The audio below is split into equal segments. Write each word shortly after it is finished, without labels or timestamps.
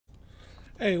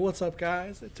Hey, what's up,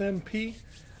 guys? It's MP.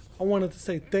 I wanted to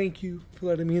say thank you for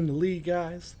letting me in the league,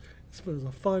 guys. This was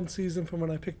a fun season from when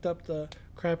I picked up the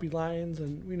crappy Lions,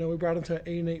 and we brought them to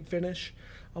an 8-8 finish.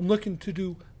 I'm looking to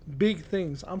do big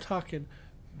things. I'm talking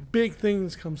big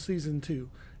things come season 2. You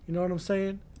know what I'm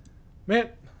saying? Man,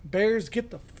 Bears,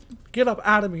 get up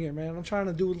out of here, man. I'm trying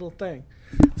to do a little thing.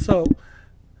 So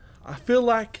I feel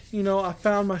like I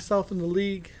found myself in the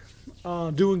league,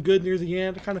 doing good near the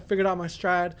end. I kind of figured out my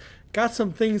stride. Got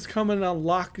some things coming on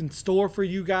lock in store for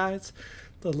you guys.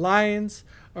 The Lions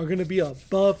are going to be an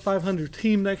above 500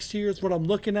 team next year is what I'm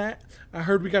looking at. I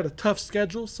heard we got a tough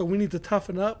schedule, so we need to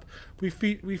toughen up. We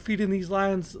feeding these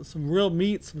Lions some real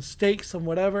meat, some steaks, some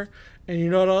whatever. And you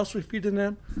know what else we feeding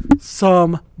them?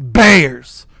 Some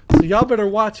Bears. So y'all better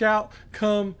watch out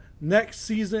come next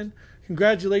season.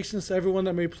 Congratulations to everyone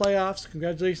that made playoffs.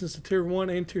 Congratulations to Tier 1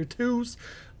 and Tier 2s.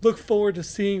 Look forward to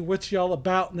seeing what y'all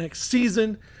about next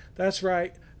season. That's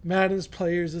right, Madden's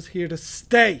Players is here to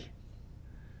stay.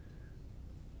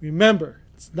 Remember,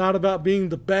 it's not about being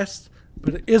the best,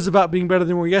 but it is about being better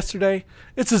than we were yesterday.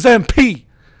 It's his MP.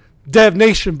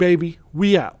 Devnation, baby.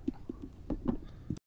 We out.